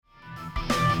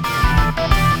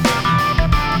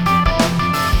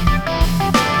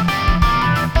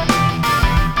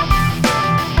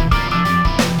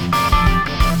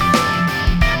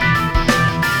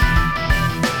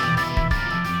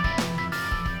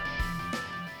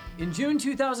In June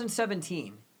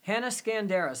 2017, Hannah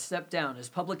Skandera stepped down as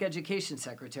Public Education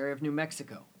Secretary of New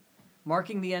Mexico,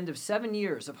 marking the end of 7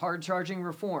 years of hard-charging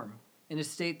reform in a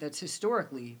state that's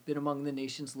historically been among the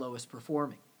nation's lowest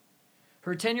performing.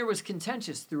 Her tenure was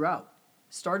contentious throughout,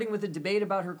 starting with a debate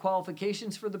about her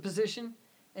qualifications for the position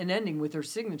and ending with her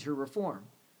signature reform,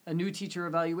 a new teacher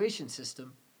evaluation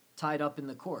system tied up in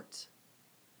the courts.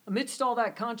 Amidst all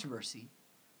that controversy,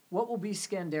 what will be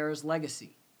Skandera's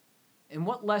legacy? And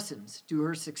what lessons do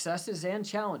her successes and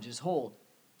challenges hold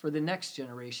for the next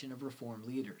generation of reform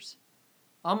leaders?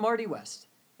 I'm Marty West,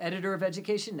 editor of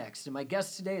Education Next, and my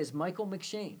guest today is Michael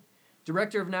McShane,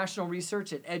 director of national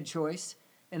research at EdChoice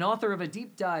and author of a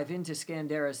deep dive into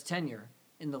Skandera's tenure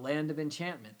in the Land of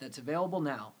Enchantment that's available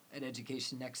now at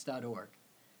educationnext.org.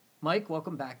 Mike,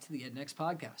 welcome back to the EdNext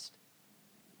podcast.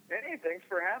 Hey, thanks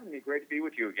for having me. Great to be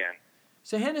with you again.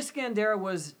 So Hannah Skandera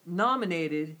was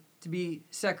nominated to be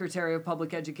Secretary of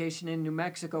Public Education in New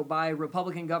Mexico by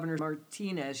Republican Governor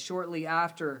Martinez shortly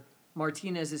after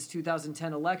Martinez's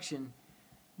 2010 election,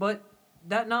 but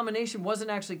that nomination wasn't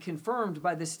actually confirmed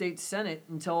by the state Senate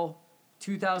until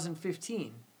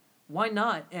 2015. Why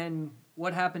not, and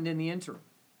what happened in the interim?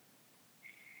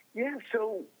 Yeah,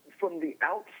 so from the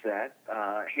outset,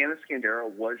 Hannah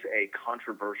Skandera was a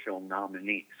controversial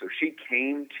nominee. So she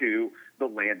came to the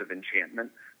Land of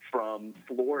Enchantment from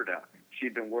Florida.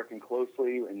 She'd been working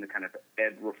closely in the kind of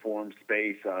ed reform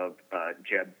space of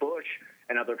Jeb Bush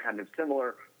and other kind of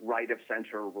similar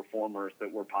right-of-center reformers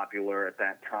that were popular at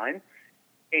that time.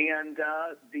 And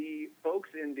the folks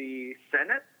in the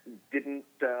Senate didn't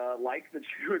like that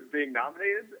she was being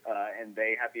nominated, and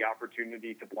they had the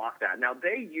opportunity to block that. Now,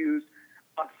 they used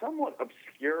a somewhat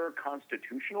obscure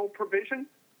constitutional provision.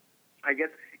 I guess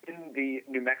in the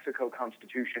New Mexico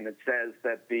Constitution, it says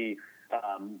that the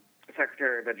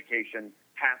Secretary of Education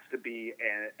has to be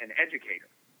an educator.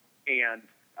 And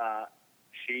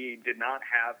she did not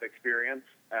have experience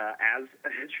as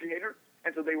an educator.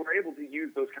 And so they were able to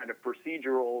use those kind of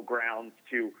procedural grounds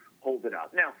to hold it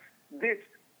up. Now, this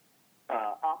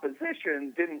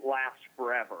opposition didn't last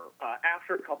forever.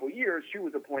 After a couple years, she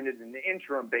was appointed in an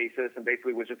interim basis and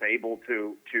basically was just able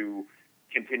to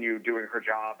continue doing her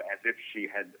job as if she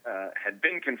had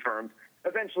been confirmed.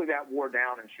 Eventually that wore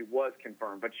down and she was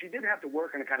confirmed, but she did have to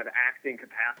work in a kind of acting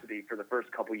capacity for the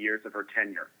first couple years of her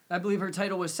tenure. I believe her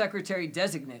title was Secretary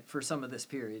Designate for some of this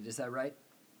period. Is that right?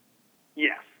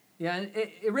 Yes. Yeah, and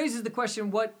it raises the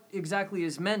question, what exactly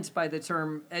is meant by the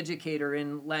term educator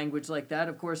in language like that?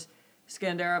 Of course,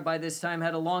 Skandera by this time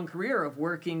had a long career of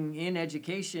working in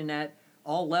education at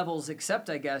all levels except,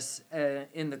 I guess,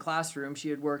 in the classroom.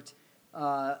 She had worked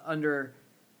under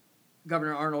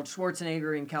Governor Arnold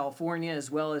Schwarzenegger in California,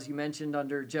 as well as you mentioned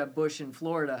under Jeb Bush in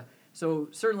Florida. So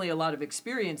certainly a lot of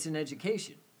experience in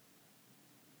education.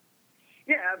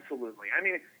 Yeah, absolutely. I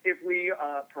mean, if we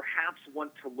perhaps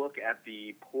want to look at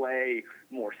the play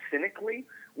more cynically,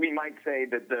 we might say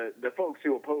that the folks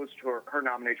who opposed her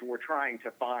nomination were trying to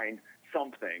find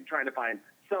something, trying to find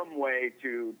some way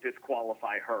to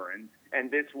disqualify her.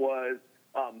 And this was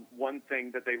one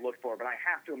thing that they looked for. But I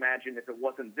have to imagine if it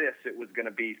wasn't this, it was going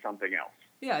to be something else.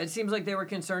 Yeah, it seems like they were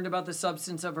concerned about the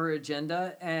substance of her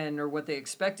agenda or what they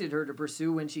expected her to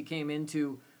pursue when she came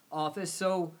into office.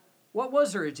 So what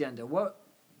was her agenda? What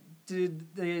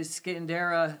did the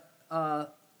Skandera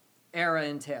era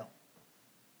entail?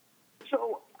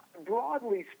 So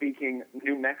broadly speaking,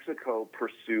 New Mexico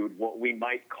pursued what we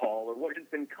might call, or what has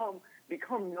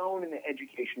become known in the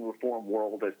education reform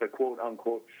world as the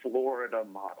quote-unquote Florida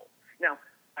model. Now,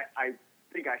 I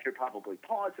think I should probably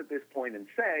pause at this point and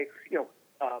say,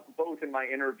 both in my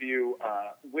interview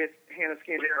with Hannah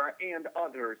Skandera and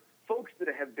others, folks that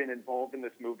have been involved in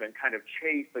this movement kind of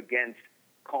chafe against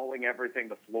calling everything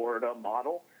the Florida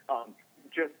model,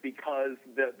 just because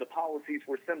the policies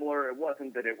were similar. It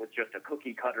wasn't that it was just a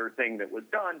cookie-cutter thing that was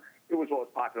done. It was what was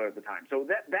popular at the time. So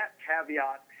that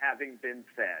caveat having been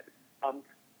said,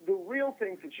 the real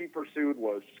things that she pursued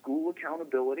was school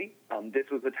accountability. This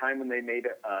was a time when they made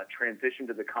a transition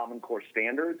to the Common Core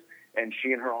standards, and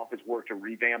she and her office worked to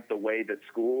revamp the way that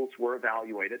schools were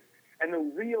evaluated. And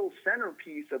the real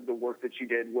centerpiece of the work that she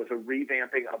did was a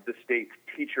revamping of the state's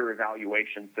teacher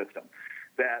evaluation system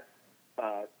that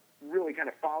really kind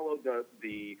of followed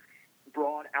the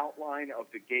broad outline of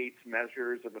the Gates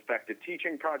Measures of Effective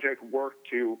Teaching Project, worked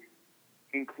to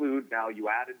include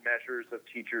value-added measures of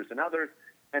teachers and others,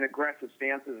 and aggressive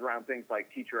stances around things like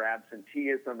teacher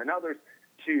absenteeism and others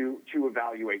to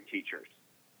evaluate teachers.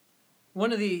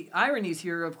 One of the ironies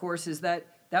here, of course, is that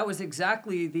was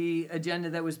exactly the agenda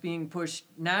that was being pushed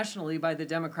nationally by the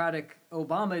Democratic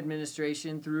Obama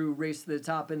administration through Race to the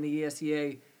Top and the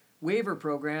ESEA waiver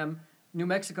program. New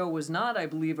Mexico was not, I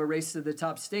believe, a race to the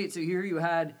top state. So here you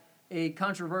had a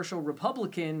controversial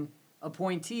Republican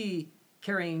appointee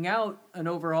carrying out an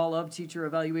overhaul of teacher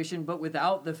evaluation, but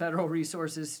without the federal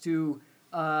resources to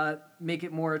make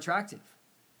it more attractive.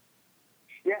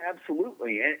 Yeah,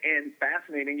 absolutely. And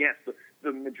fascinating, yes,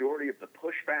 the majority of the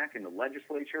pushback in the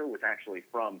legislature was actually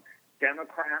from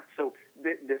Democrats. So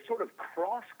the sort of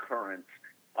cross currents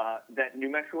that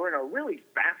New Mexico are really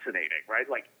fascinating, right?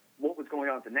 Like what was going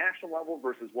on at the national level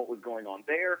versus what was going on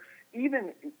there.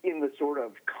 Even in the sort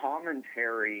of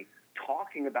commentary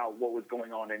talking about what was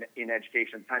going on in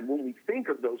education at the time, when we think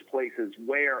of those places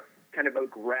where kind of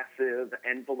aggressive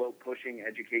envelope-pushing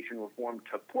education reform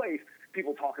took place,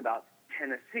 people talk about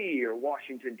Tennessee or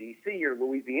Washington, D.C. or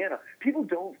Louisiana. People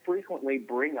don't frequently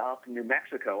bring up New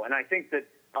Mexico, and I think that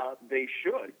they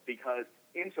should, because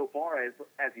insofar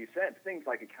as you said, things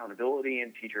like accountability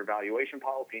and teacher evaluation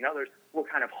policy and others were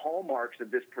kind of hallmarks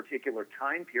of this particular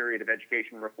time period of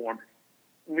education reform.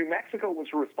 New Mexico was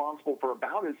responsible for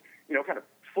about as, kind of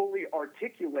fully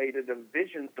articulated a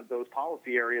vision of those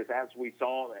policy areas as we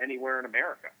saw anywhere in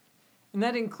America. And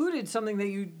that included something that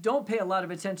you don't pay a lot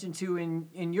of attention to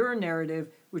in your narrative,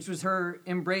 which was her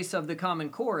embrace of the Common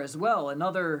Core as well,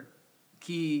 another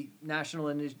key national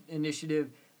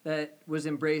initiative that was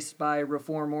embraced by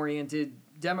reform-oriented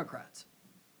Democrats.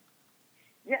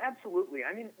 Yeah, absolutely.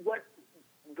 I mean,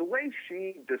 the way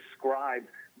she described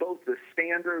both the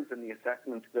standards and the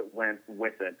assessments that went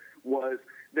with it was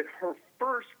that her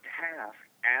first task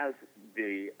as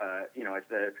the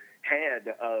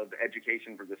head of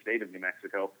education for the state of New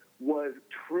Mexico was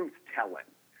truth-telling.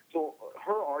 So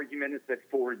her argument is that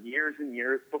for years and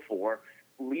years before,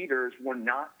 leaders were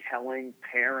not telling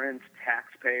parents,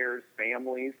 taxpayers,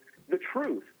 families the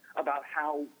truth about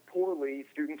how poorly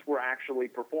students were actually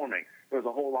performing. There was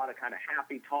a whole lot of kind of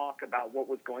happy talk about what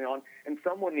was going on, and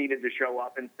someone needed to show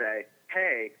up and say,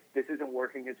 hey, this isn't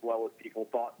working as well as people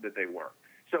thought that they were.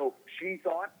 So she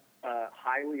thought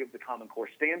highly of the Common Core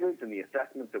standards and the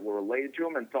assessments that were related to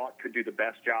them, and thought could do the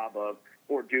best job of,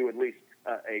 or do at least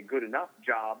a good enough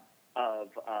job of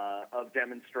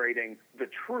demonstrating the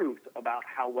truth about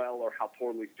how well or how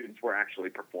poorly students were actually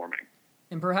performing.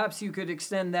 And perhaps you could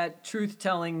extend that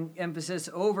truth-telling emphasis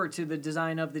over to the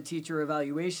design of the teacher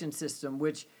evaluation system,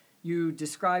 which you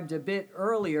described a bit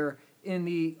earlier. In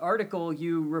the article,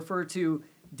 you refer to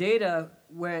data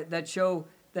that show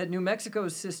that New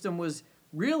Mexico's system was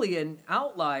really an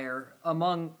outlier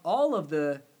among all of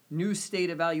the new state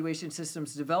evaluation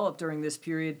systems developed during this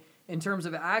period in terms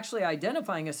of actually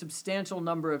identifying a substantial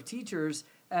number of teachers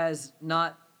as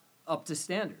not up to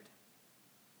standard.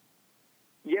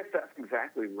 Yes, that's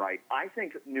exactly right. I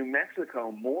think New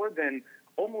Mexico, more than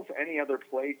almost any other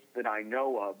place that I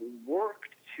know of, worked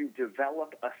to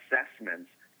develop assessments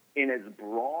in as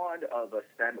broad of a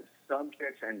set of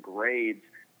subjects and grades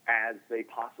as they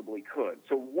possibly could.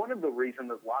 So one of the reasons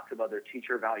that lots of other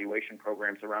teacher evaluation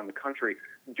programs around the country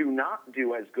do not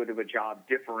do as good of a job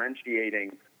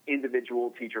differentiating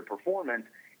individual teacher performance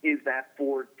is that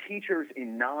for teachers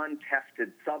in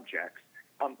non-tested subjects,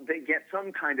 they get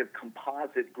some kind of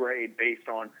composite grade based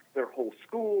on their whole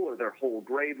school or their whole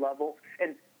grade level.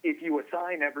 And if you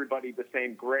assign everybody the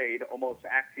same grade, almost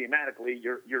axiomatically,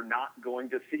 you're not going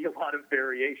to see a lot of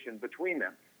variation between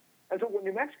them. And so what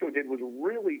New Mexico did was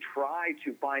really try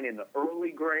to find in the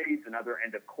early grades and other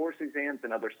end-of-course exams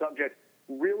and other subjects,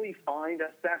 really find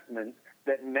assessments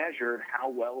that measured how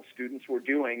well students were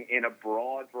doing in a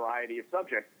broad variety of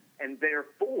subjects. And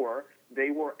therefore,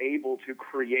 they were able to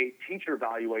create teacher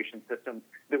evaluation systems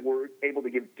that were able to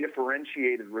give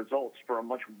differentiated results for a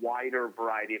much wider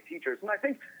variety of teachers. And I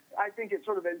think it's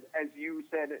sort of, as you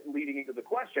said, leading into the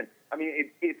question, I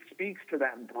mean, it speaks to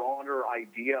that broader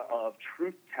idea of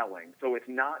truth-telling. So it's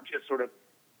not just sort of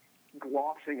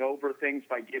glossing over things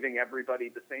by giving everybody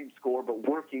the same score, but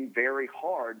working very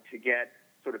hard to get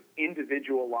sort of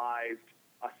individualized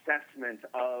assessment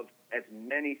of as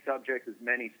many subjects, as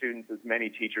many students, as many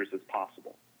teachers as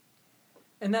possible.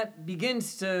 And that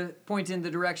begins to point in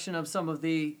the direction of some of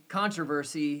the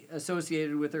controversy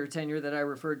associated with her tenure that I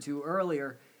referred to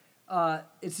earlier.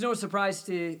 It's no surprise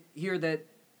to hear that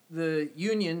the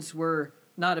unions were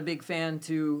not a big fan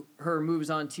to her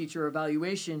moves on teacher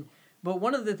evaluation. But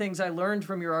one of the things I learned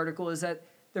from your article is that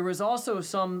there was also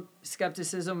some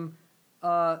skepticism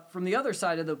from the other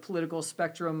side of the political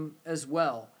spectrum as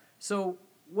well. So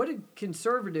what did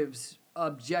conservatives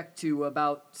object to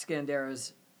about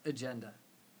Skandera's agenda?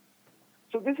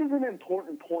 So this is an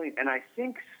important point, and I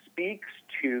think speaks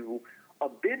to a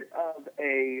bit of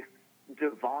a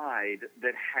divide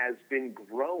that has been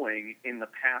growing in the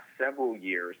past several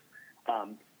years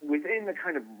within the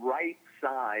kind of right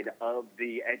side of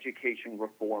the education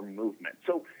reform movement.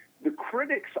 So the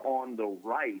critics on the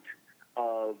right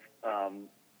of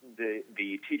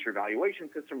the teacher evaluation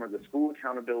system or the school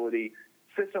accountability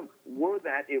system were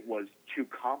that it was too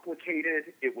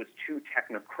complicated, it was too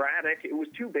technocratic, it was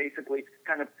too basically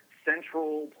kind of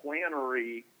central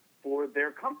plannery for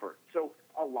their comfort. So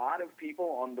a lot of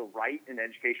people on the right in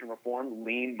education reform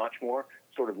lean much more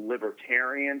sort of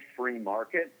libertarian, free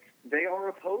market. They are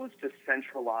opposed to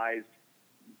centralized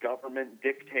government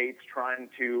dictates trying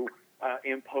to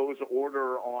impose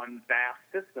order on vast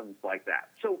systems like that.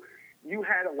 So you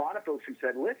had a lot of folks who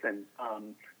said, listen,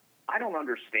 I don't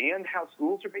understand how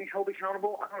schools are being held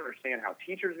accountable. I don't understand how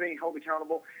teachers are being held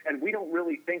accountable. And we don't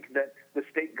really think that the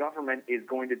state government is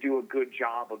going to do a good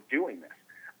job of doing this.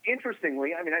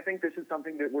 Interestingly, I mean, I think this is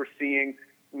something that we're seeing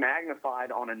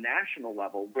magnified on a national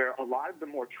level, where a lot of the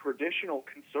more traditional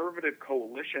conservative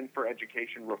coalition for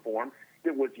education reform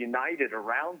that was united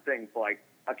around things like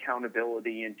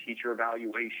accountability and teacher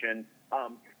evaluation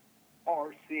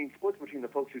are seeing splits between the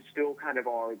folks who still kind of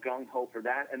are gung-ho for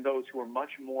that and those who are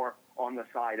much more on the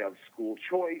side of school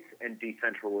choice and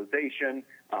decentralization,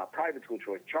 private school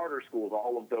choice, charter schools,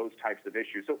 all of those types of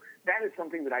issues. So that is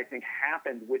something that I think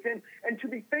happened within, and to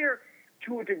be fair,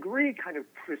 to a degree kind of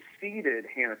preceded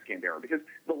Hanna Skandera, because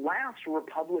the last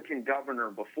Republican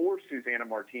governor before Susana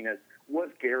Martinez was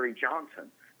Gary Johnson,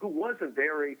 who was a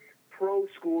very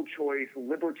pro-school choice,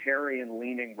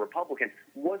 libertarian-leaning Republican,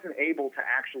 wasn't able to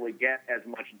actually get as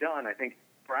much done. I think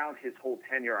throughout his whole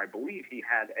tenure, I believe he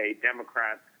had a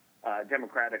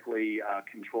democratically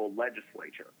controlled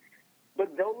legislature.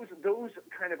 But those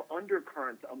kind of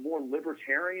undercurrents, a more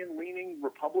libertarian-leaning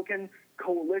Republican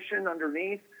coalition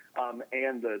underneath,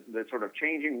 and the sort of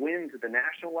changing winds at the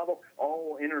national level,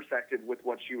 all intersected with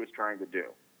what she was trying to do.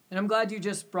 And I'm glad you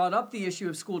just brought up the issue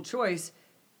of school choice.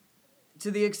 To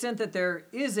the extent that there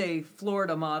is a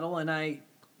Florida model, and I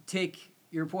take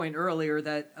your point earlier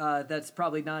that that's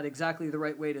probably not exactly the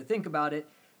right way to think about it,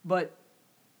 but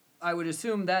I would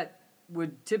assume that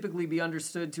would typically be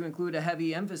understood to include a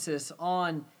heavy emphasis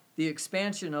on the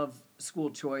expansion of school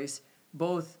choice,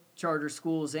 both charter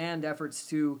schools and efforts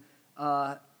to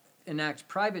enact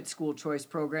private school choice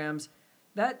programs.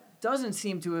 That doesn't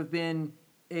seem to have been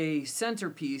a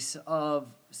centerpiece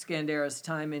of Skandera's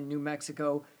time in New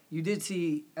Mexico. You did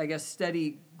see, I guess,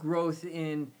 steady growth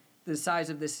in the size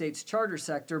of the state's charter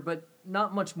sector, but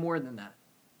not much more than that.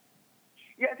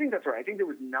 Yeah, I think that's right. I think there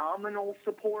was nominal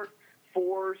support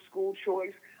for school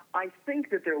choice. I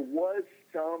think that there was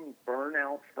some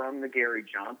burnout from the Gary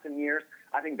Johnson years.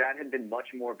 I think that had been much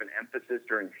more of an emphasis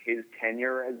during his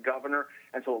tenure as governor,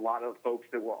 and so a lot of folks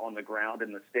that were on the ground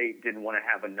in the state didn't want to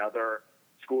have another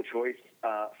school choice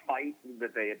fight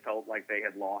that they had felt like they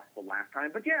had lost the last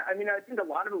time. But yeah, I mean, I think a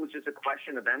lot of it was just a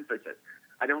question of emphasis.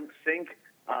 I don't think,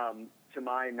 to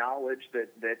my knowledge, that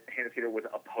Hanna Skandera was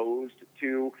opposed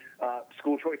to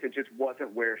school choice. It just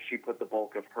wasn't where she put the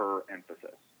bulk of her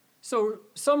emphasis. So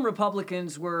some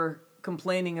Republicans were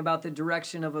complaining about the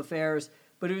direction of affairs,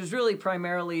 but it was really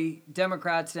primarily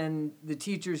Democrats and the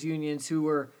teachers' unions who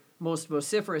were most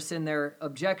vociferous in their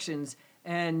objections.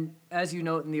 And as you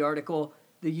note in the article,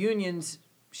 the unions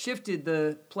shifted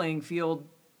the playing field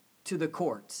to the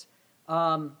courts.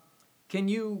 Can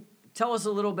you tell us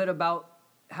a little bit about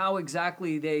how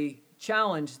exactly they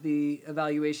challenged the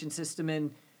evaluation system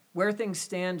and where things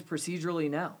stand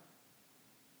procedurally now?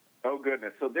 Oh,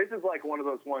 goodness. So this is like one of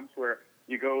those ones where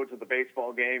you go to the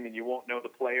baseball game and you won't know the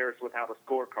players without a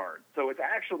scorecard. So it's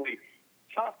actually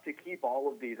tough to keep all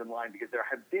of these in line because there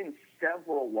have been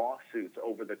several lawsuits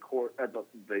over the course of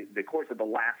the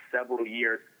last several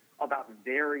years about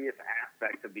various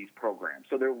aspects of these programs.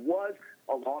 So there was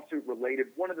a lawsuit related.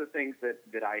 One of the things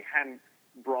that I hadn't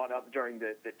brought up during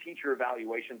the teacher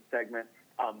evaluation segment,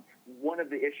 one of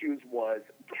the issues was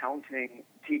counting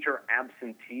teacher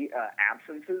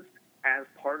absences as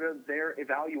part of their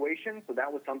evaluation. So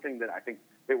that was something that I think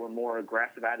they were more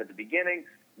aggressive at the beginning.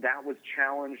 That was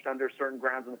challenged under certain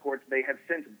grounds in the courts. They have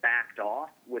since backed off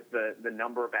with the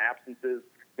number of absences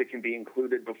that can be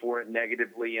included before it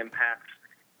negatively impacts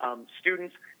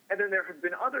students. And then there have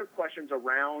been other questions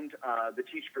around the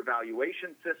teacher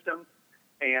evaluation system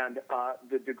and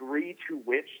the degree to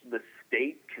which the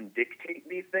state can dictate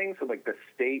these things. So like the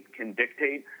state can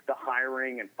dictate the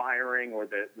hiring and firing or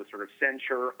the sort of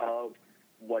censure of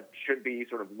what should be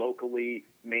sort of locally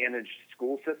managed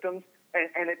school systems.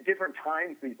 And at different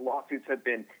times, these lawsuits have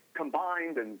been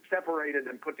combined and separated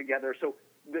and put together. So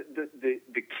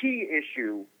the key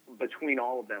issue between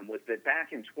all of them was that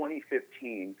back in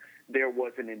 2015, there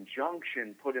was an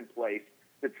injunction put in place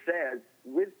that says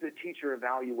with the teacher teacher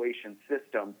evaluation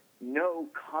system, no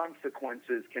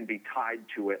consequences can be tied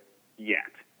to it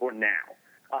yet or now.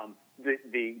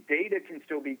 The data can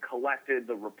still be collected,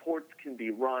 the reports can be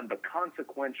run, but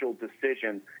consequential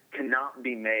decisions cannot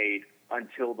be made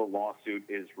until the lawsuit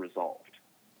is resolved.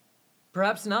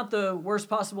 Perhaps not the worst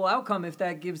possible outcome if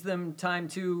that gives them time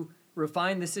to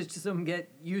refine the system, get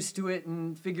used to it,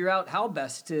 and figure out how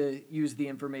best to use the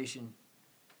information.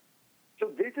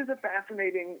 So this is a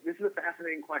fascinating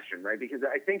question, right? Because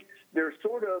I think there's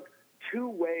sort of two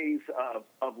ways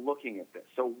of looking at this.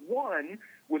 So one,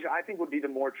 which I think would be the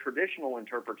more traditional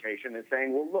interpretation, is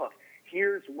saying, well, look,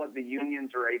 here's what the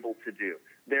unions are able to do.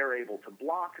 They're able to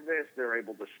block this. They're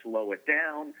able to slow it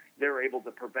down. They're able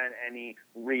to prevent any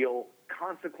real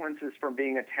consequences from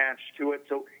being attached to it.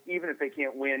 So even if they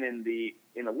can't win in the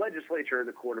legislature or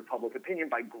the court of public opinion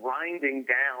by grinding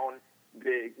down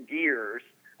the gears,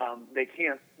 they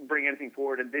can't bring anything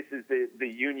forward, and this is the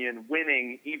union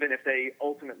winning, even if they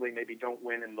ultimately maybe don't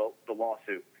win in the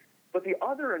lawsuit. But the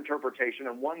other interpretation,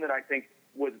 and one that I think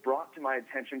was brought to my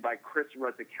attention by Chris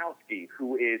Ruzikowski,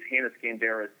 who is Hannah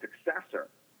Skandera's successor,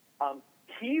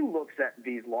 he looks at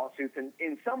these lawsuits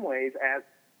in some ways as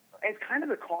kind of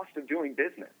the cost of doing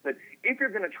business. That if you're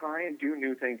going to try and do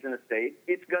new things in a state,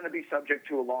 it's going to be subject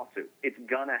to a lawsuit. It's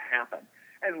going to happen.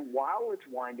 And while it's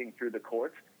winding through the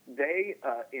courts, they,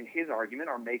 in his argument,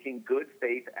 are making good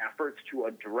faith efforts to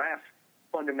address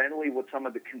fundamentally what some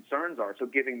of the concerns are. So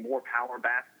giving more power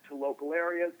back to local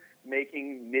areas,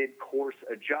 making mid-course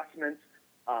adjustments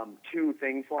to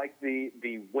things like the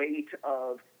weight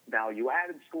of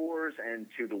value-added scores and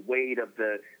to the weight of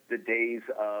the days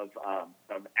of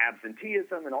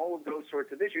absenteeism and all of those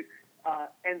sorts of issues.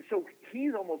 And so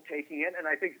he's almost taking it, and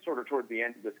I think sort of towards the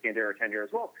end of the Skandera tenure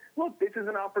as well, look, this is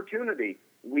an opportunity.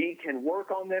 We can work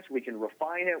on this. We can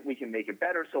refine it. We can make it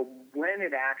better. So when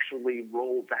it actually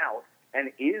rolls out and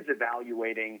is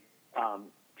evaluating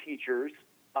teachers,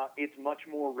 it's much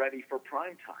more ready for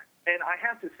prime time. And I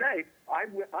have to say,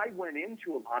 I went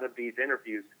into a lot of these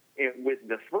interviews with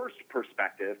the first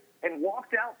perspective and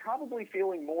walked out probably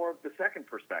feeling more of the second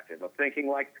perspective of thinking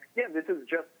like, yeah, this is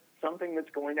just something that's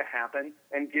going to happen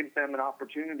and gives them an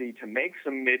opportunity to make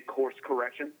some mid-course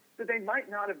corrections that they might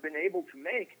not have been able to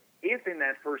make if in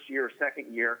that first year or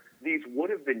second year these would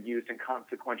have been used in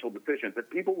consequential decisions, that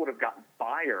people would have gotten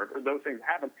fired or those things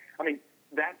happened. I mean,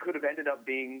 that could have ended up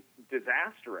being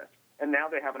disastrous, and now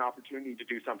they have an opportunity to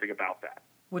do something about that.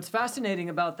 What's fascinating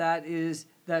about that is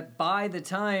that by the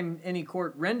time any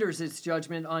court renders its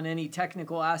judgment on any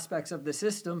technical aspects of the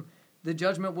system, the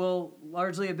judgment will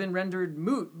largely have been rendered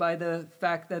moot by the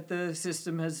fact that the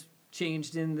system has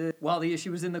changed while the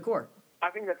issue is in the court. I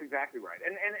think that's exactly right.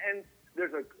 And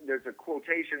there's a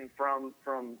quotation from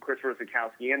Chris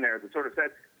Ruzikowski in there that sort of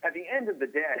says, at the end of the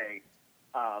day,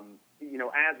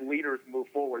 as leaders move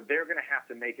forward, they're going to have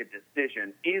to make a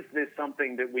decision. Is this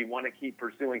something that we want to keep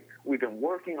pursuing? We've been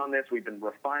working on this. We've been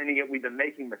refining it. We've been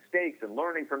making mistakes and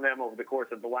learning from them over the course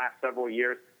of the last several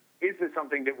years. Is this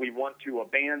something that we want to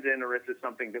abandon, or is this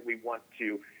something that we want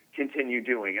to continue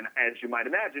doing? And as you might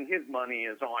imagine, his money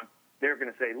is on. They're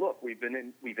going to say, look, we've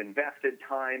invested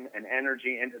time and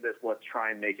energy into this. Let's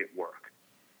try and make it work.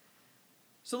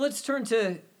 So let's turn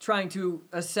to trying to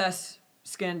assess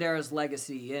Skandera's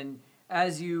legacy. And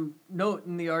as you note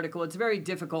in the article, it's very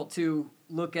difficult to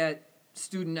look at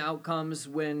student outcomes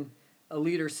when a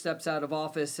leader steps out of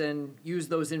office and use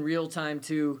those in real time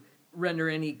to render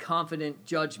any confident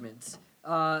judgments.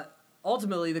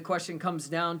 Ultimately, the question comes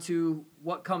down to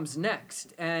what comes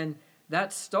next, and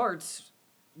that starts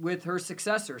with her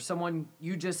successor, someone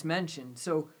you just mentioned.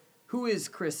 So who is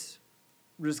Chris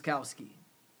Ruzikowski?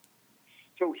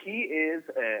 So he is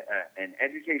an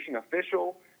education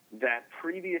official that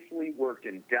previously worked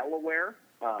in Delaware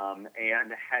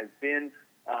and has been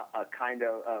a kind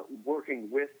of working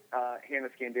with Hannah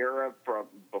Skandera from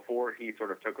before he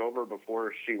sort of took over,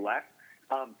 before she left.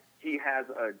 He has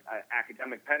an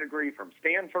academic pedigree from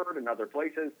Stanford and other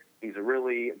places. He's a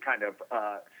really kind of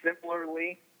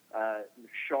similarly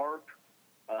sharp,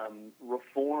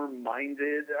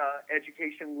 reform-minded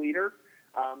education leader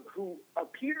who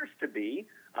appears to be,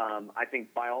 I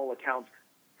think by all accounts,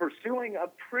 pursuing a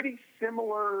pretty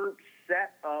similar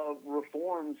set of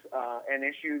reforms and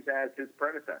issues as his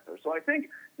predecessor. So I think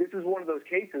this is one of those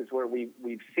cases where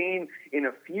we've seen in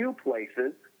a few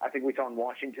places, I think we saw in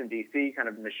Washington, D.C., kind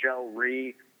of Michelle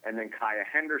Rhee and then Kaya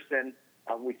Henderson.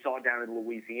 We saw down in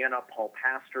Louisiana, Paul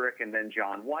Pastrick and then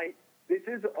John White. This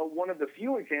is one of the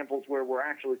few examples where we're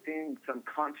actually seeing some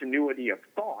continuity of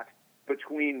thought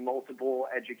between multiple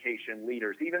education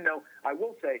leaders, even though I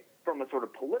will say from a sort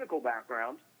of political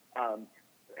background,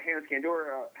 Hannah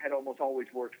Scandura had almost always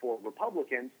worked for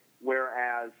Republicans,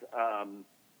 whereas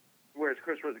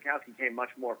Chris Rosakowski came much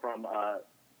more from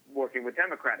working with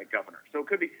Democratic governors. So it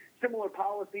could be similar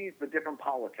policies, but different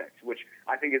politics, which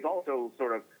I think is also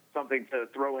sort of something to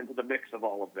throw into the mix of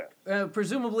all of this.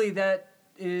 Presumably that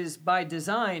is by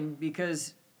design,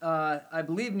 because I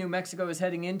believe New Mexico is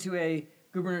heading into a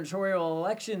gubernatorial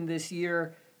election this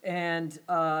year, and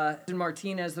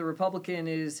Martinez, the Republican,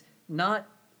 is not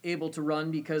able to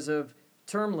run because of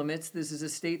term limits. This is a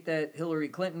state that Hillary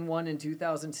Clinton won in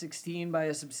 2016 by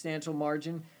a substantial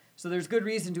margin. So there's good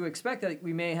reason to expect that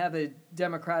we may have a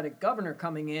Democratic governor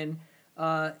coming in.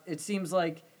 It seems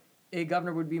like a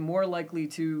governor would be more likely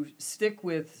to stick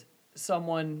with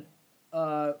someone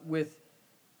with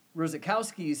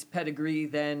Rosakowski's pedigree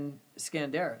than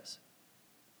Scandera's.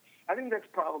 I think that's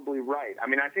probably right. I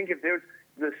mean, I think if there's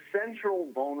the central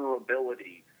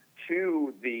vulnerability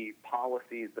to the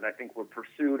policies that I think were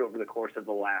pursued over the course of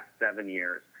the last 7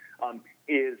 years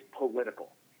is political,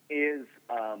 is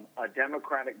a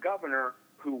Democratic governor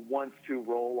who wants to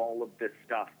roll all of this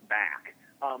stuff back.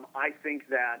 I think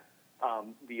that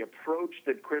the approach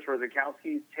that Chris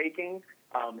Rosakowski is taking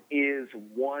is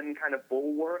one kind of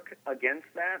bulwark against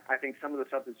that. I think some of the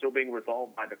stuff is still being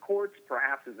resolved by the courts,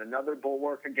 perhaps is another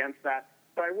bulwark against that.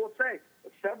 But I will say,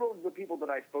 several of the people that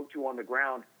I spoke to on the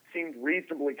ground seemed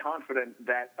reasonably confident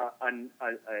that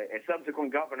a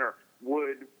subsequent governor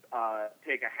would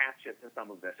take a hatchet to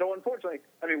some of this. So unfortunately,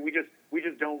 I mean, we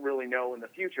just don't really know in the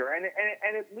future, and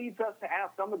it leads us to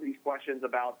ask some of these questions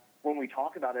about, when we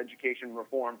talk about education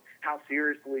reform, how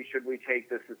seriously should we take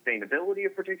the sustainability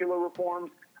of particular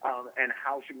reforms, and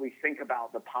how should we think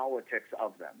about the politics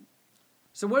of them?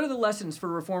 So what are the lessons for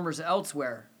reformers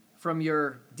elsewhere from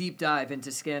your deep dive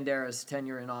into Scandera's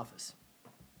tenure in office?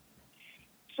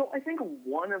 So I think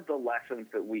one of the lessons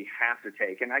that we have to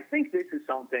take, and I think this is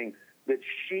something that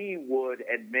she would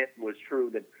admit was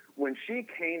true, that when she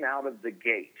came out of the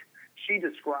gate, she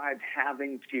described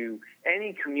having to,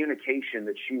 any communication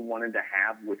that she wanted to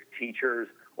have with teachers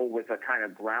or with a kind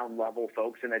of ground level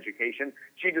folks in education,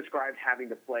 she described having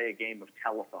to play a game of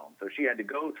telephone. So she had to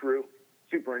go through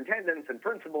superintendents and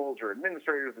principals or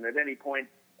administrators, and at any point,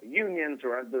 unions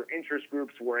or other interest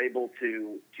groups were able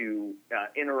to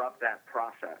interrupt that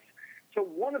process. So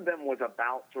one of them was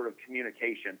about sort of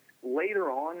communication.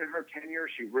 Later on in her tenure,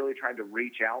 she really tried to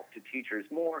reach out to teachers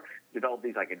more, developed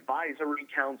these like advisory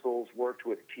councils, worked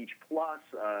with Teach Plus,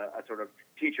 a sort of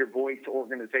teacher voice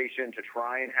organization, to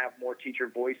try and have more teacher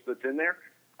voice that's in there.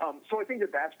 So I think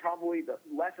that that's probably the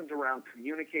lessons around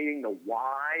communicating the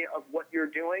why of what you're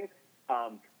doing,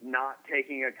 not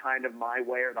taking a kind of my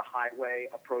way or the highway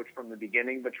approach from the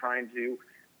beginning, but trying to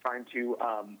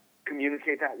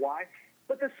communicate that why.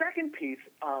 But the second piece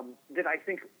that I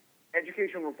think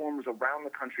education reformers around the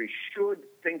country should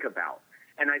think about,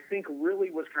 and I think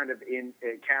really was kind of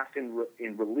cast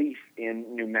in relief in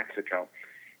New Mexico,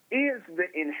 is the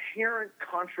inherent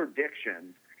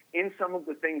contradictions in some of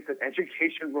the things that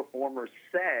education reformers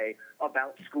say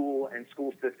about school and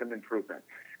school system improvement.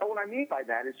 And what I mean by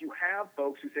that is you have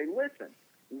folks who say, listen,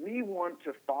 we want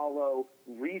to follow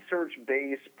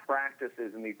research-based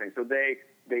practices in these things. So they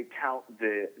tout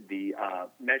the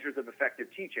measures of effective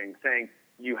teaching, saying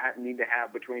you need to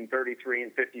have between 33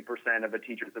 and 50% of a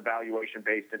teacher's evaluation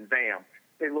based in VAM.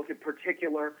 They look at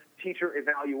particular teacher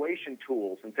evaluation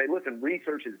tools and say, listen,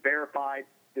 research is verified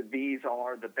that these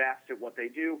are the best at what they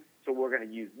do, so we're going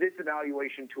to use this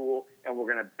evaluation tool, and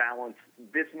we're going to balance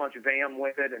this much VAM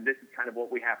with it, and this is kind of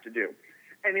what we have to do.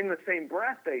 And in the same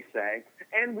breath, they say,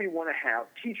 and we want to have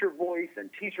teacher voice and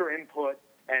teacher input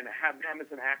and have them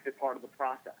as an active part of the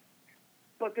process.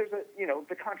 But there's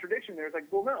the contradiction there is like,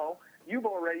 well, no, you've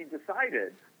already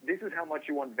decided this is how much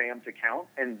you want VAM to count,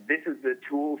 and this is the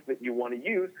tools that you want to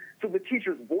use. So the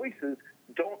teachers' voices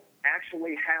don't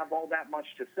actually have all that much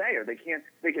to say, or they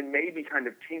can maybe kind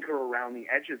of tinker around the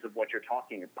edges of what you're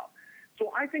talking about.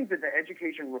 So I think that the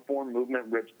education reform movement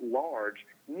writ large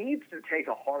needs to take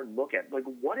a hard look at, like,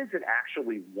 what does it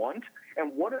actually want,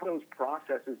 and what do those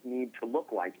processes need to look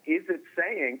like? Is it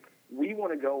saying we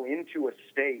want to go into a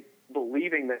state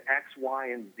believing that X, Y,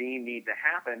 and Z need to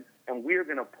happen, and we're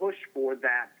going to push for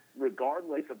that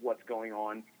regardless of what's going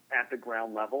on at the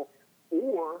ground level?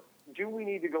 Or do we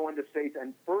need to go into states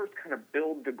and first kind of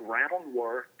build the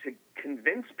groundwork to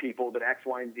convince people that X,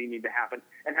 Y, and Z need to happen,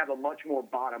 and have a much more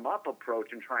bottom-up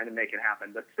approach in trying to make it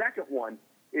happen? The second one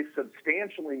is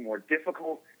substantially more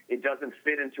difficult. It doesn't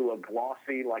fit into a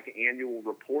glossy, like, annual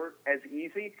report as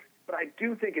easy, but I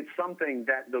do think it's something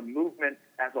that the movement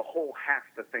as a whole has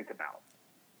to think about.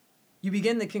 You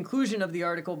begin the conclusion of the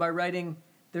article by writing,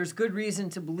 there's good reason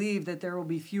to believe that there will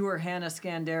be fewer Hannah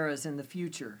Skanderas in the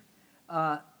future.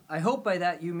 I hope by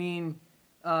that you mean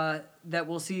that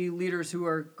we'll see leaders who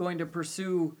are going to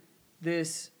pursue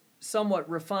this somewhat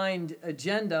refined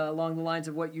agenda along the lines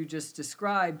of what you just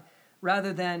described,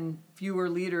 rather than fewer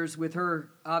leaders with her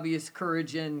obvious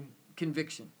courage and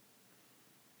conviction.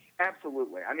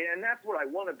 Absolutely. I mean, and that's what I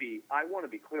want to be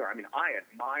clear. I mean, I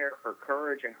admire her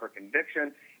courage and her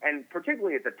conviction, and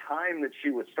particularly at the time that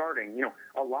she was starting,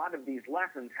 a lot of these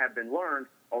lessons have been learned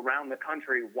around the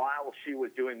country while she was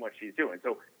doing what she's doing.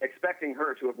 So expecting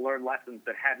her to have learned lessons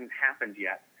that hadn't happened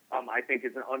yet, I think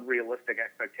is an unrealistic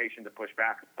expectation to push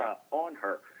back on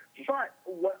her. But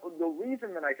the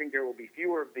reason that I think there will be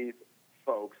fewer of these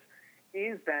folks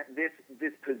is that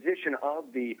this position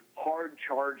of the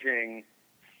hard-charging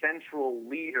central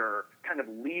leader kind of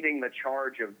leading the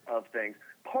charge of things,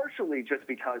 partially just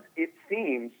because it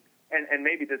seems, and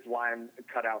maybe this is why I'm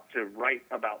cut out to write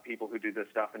about people who do this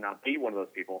stuff and not be one of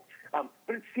those people,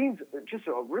 but it seems just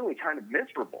really kind of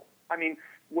miserable. I mean,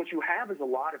 what you have is a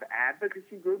lot of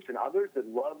advocacy groups and others that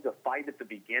love to fight at the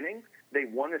beginning. They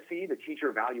want to see the teacher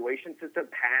evaluation system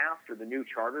passed or the new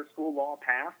charter school law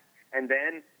passed, and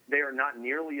then they are not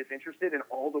nearly as interested in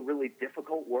all the really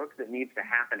difficult work that needs to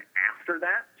happen after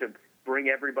that to bring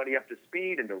everybody up to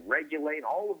speed and to regulate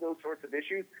all of those sorts of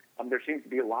issues. There seems to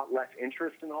be a lot less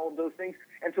interest in all of those things.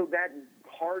 And so that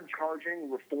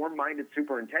hard-charging, reform-minded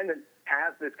superintendent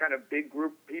has this kind of big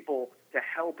group of people to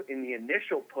help in the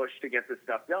initial push to get this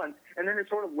stuff done, and then it's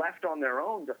sort of left on their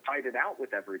own to fight it out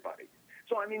with everybody.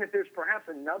 So, I mean, if there's perhaps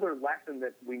another lesson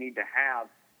that we need to have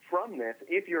from this,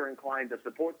 if you're inclined to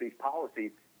support these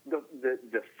policies,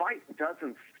 the fight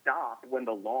doesn't stop when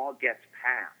the law gets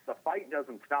passed. The fight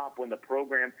doesn't stop when the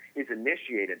program is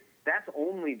initiated. That's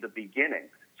only the beginning.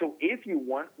 So if you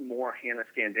want more Hannah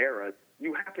Skanderas,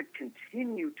 you have to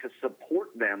continue to support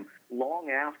them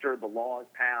long after the law is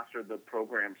passed or the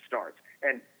program starts.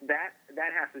 And that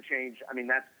has to change. I mean,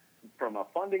 that's from a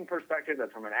funding perspective,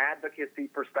 that's from an advocacy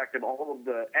perspective.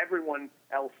 Everyone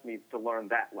else needs to learn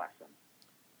that lesson.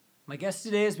 My guest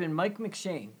today has been Mike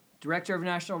McShane, Director of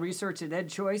National Research at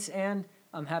EdChoice, and,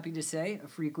 I'm happy to say, a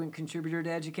frequent contributor to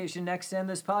Education Next and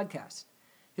this podcast.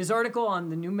 His article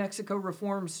on the New Mexico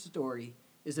reform story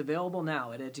is available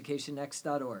now at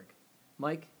educationnext.org.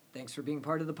 Mike, thanks for being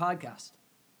part of the podcast.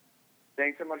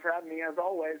 Thanks so much for having me, as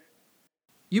always.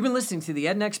 You've been listening to the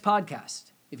EdNext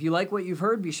podcast. If you like what you've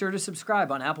heard, be sure to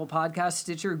subscribe on Apple Podcasts,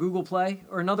 Stitcher, Google Play,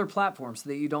 or another platform so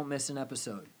that you don't miss an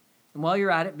episode. And while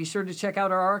you're at it, be sure to check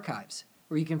out our archives,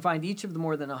 where you can find each of the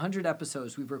more than 100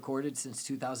 episodes we've recorded since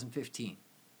 2015.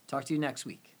 Talk to you next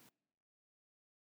week.